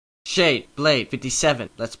Shade, Blade, 57.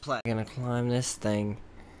 Let's play. I'm gonna climb this thing.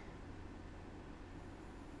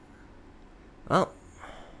 Well,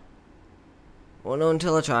 won't know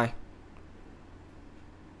until I try.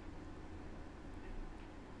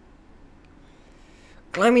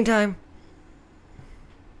 Climbing time.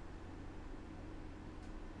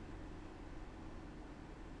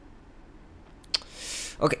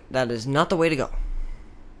 Okay, that is not the way to go.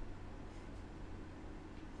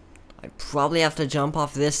 I probably have to jump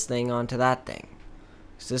off this thing onto that thing,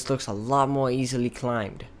 because this looks a lot more easily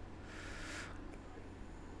climbed.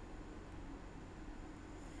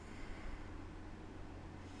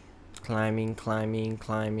 Climbing, climbing,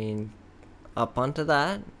 climbing up onto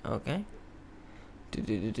that. Okay.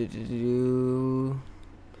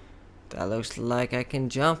 That looks like I can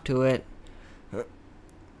jump to it.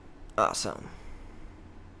 Awesome.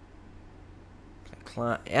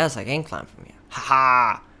 Yes, I can climb from here.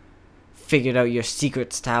 Haha! Figured out your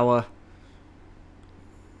secrets, tower.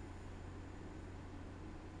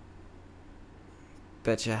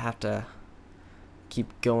 Bet you have to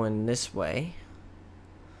keep going this way.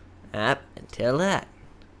 Up until that.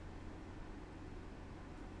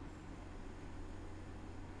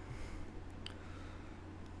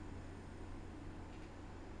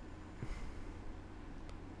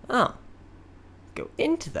 Oh. Go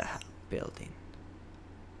into the building.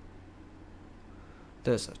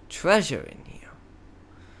 There's a treasure in here.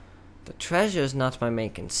 The treasure is not my main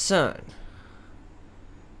concern.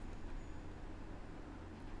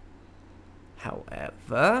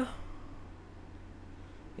 However,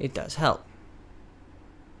 it does help.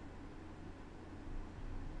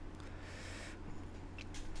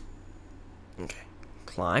 Okay.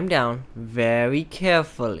 Climb down very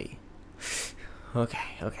carefully. Okay.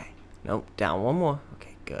 Nope, down one more.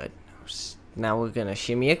 Okay, good. Now we're gonna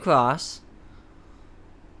shimmy across.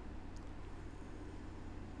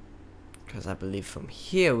 Because I believe from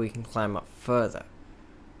here we can climb up further.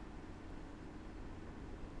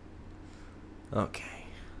 Okay.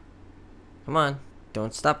 Come on,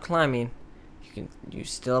 don't stop climbing. You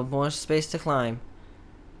still have more space to climb.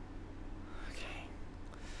 Okay.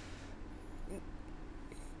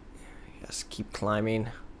 Just keep climbing.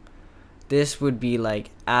 This would be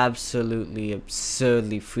like absolutely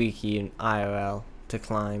absurdly freaky in IRL to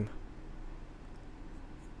climb.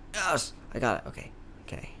 Yes, I got it. Okay.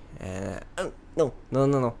 Oh,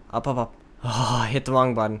 no. Up. Oh, I hit the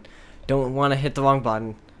wrong button. Don't want to hit the wrong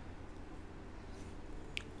button.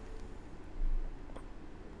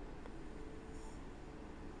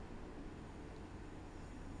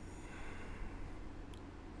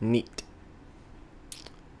 Neat.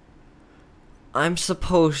 I'm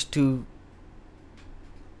supposed to...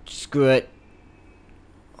 Screw it.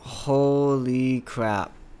 Holy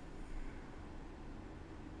crap.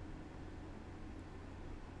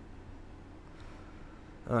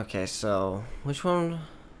 Okay, so which one?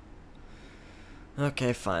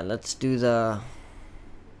 Okay, fine. Let's do the...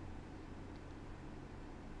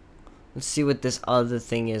 Let's see what this other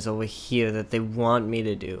thing is over here that they want me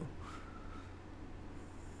to do.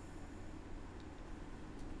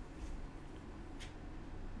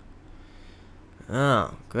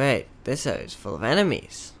 Oh, great. This area is full of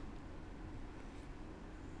enemies.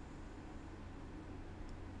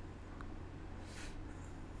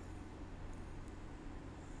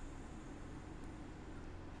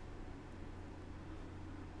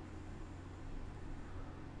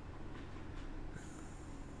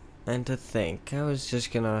 And to think, I was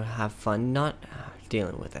just gonna have fun not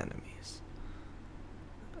dealing with enemies.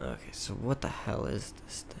 Okay, so what the hell is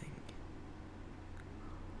this thing?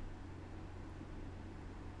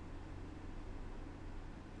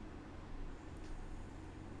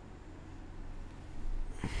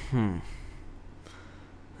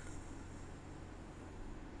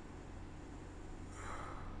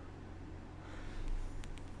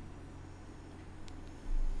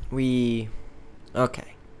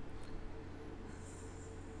 Okay.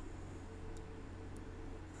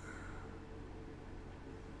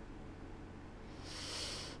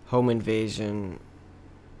 Home invasion.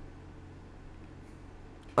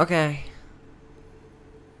 Okay.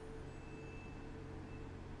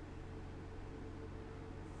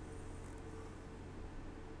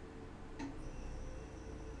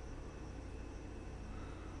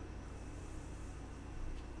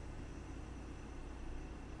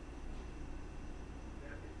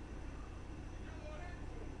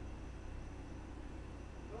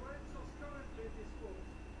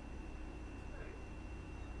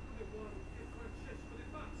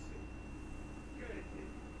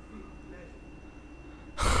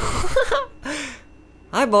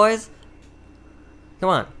 Hi, boys. Come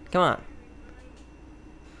on.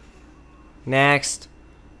 Next.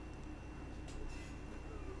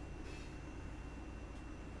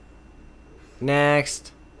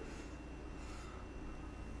 Next.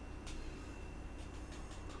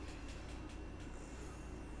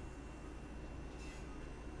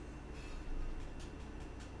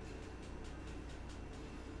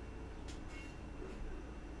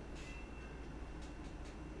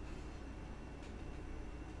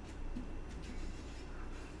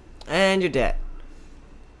 And you're dead.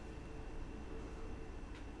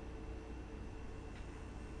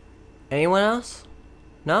 Anyone else?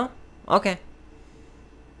 No? Okay.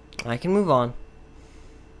 I can move on.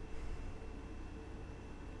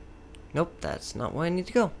 Nope, that's not where I need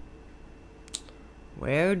to go.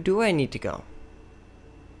 Where do I need to go?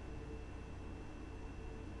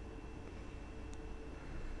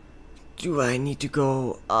 Do I need to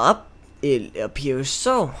go up? It appears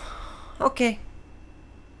so. Okay.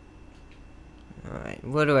 Alright,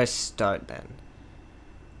 where do I start then?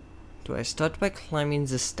 Do I start by climbing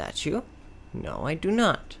the statue? No, I do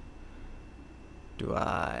not. Do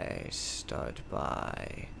I start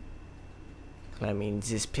by climbing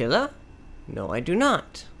this pillar? No, I do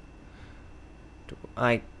not. Do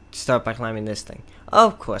I start by climbing this thing?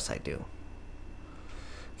 Of course I do.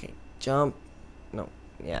 Okay, jump. No,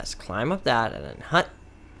 yes, climb up that and then hut.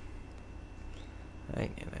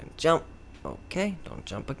 Right, and then jump. Okay, don't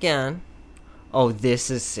jump again. Oh, this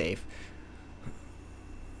is safe.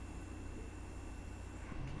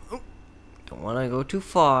 Don't want to go too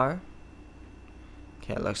far.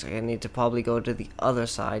 Okay, it looks like I need to probably go to the other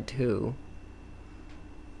side too.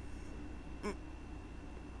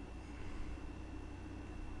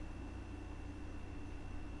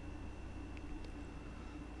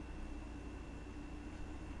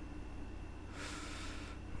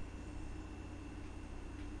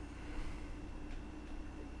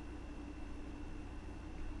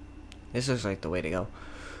 This looks like the way to go.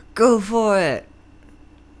 Go for it!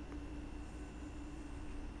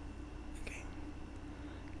 Okay.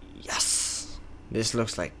 Yes! This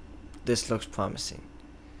looks promising.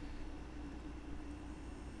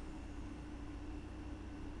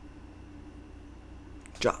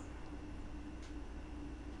 Drop.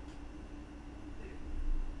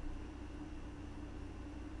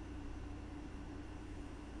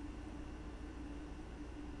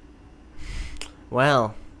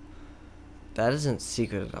 Well, that isn't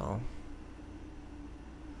secret at all.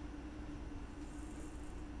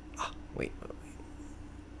 Ah, wait.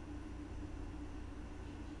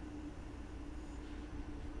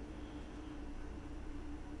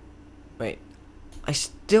 Wait. I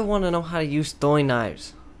still want to know how to use throwing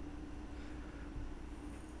knives.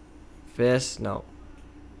 Fist? No.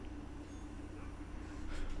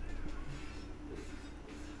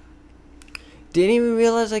 Didn't even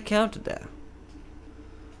realize I counted that.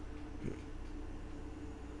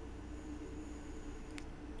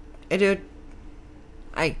 Hey, dude.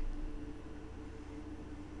 Hey.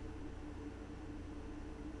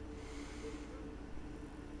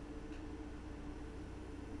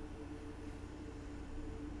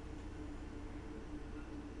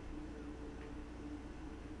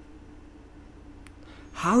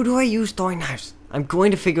 How do I use throwing knives? I'm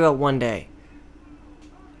going to figure out one day.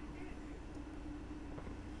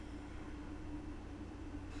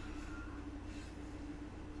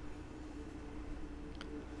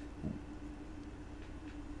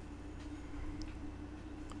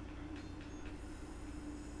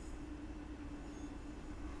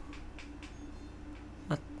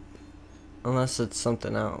 Unless it's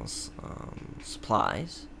something else.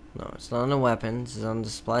 Supplies. No, it's not on the weapons. It's on the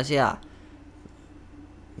supplies. Yeah.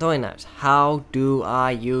 Throwing knives. How do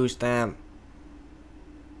I use them?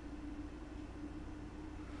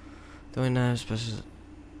 Throwing knives, special.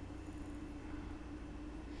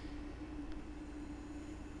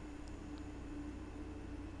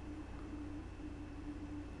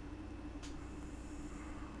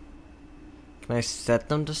 Can I set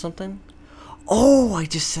them to something? Oh, I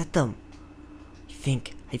just set them.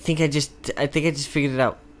 I think I just figured it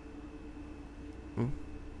out. Hmm?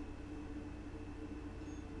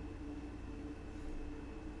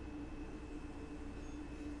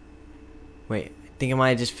 Wait, I think I might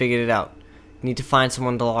have just figured it out. Need to find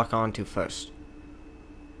someone to lock onto first.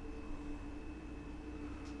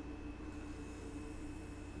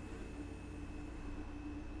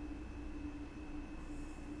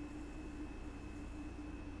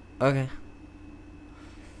 Okay.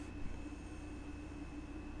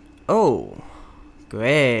 Oh,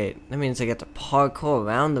 great. That means I get to parkour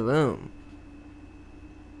around the room.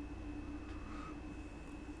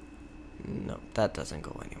 No, that doesn't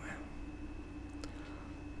go anywhere.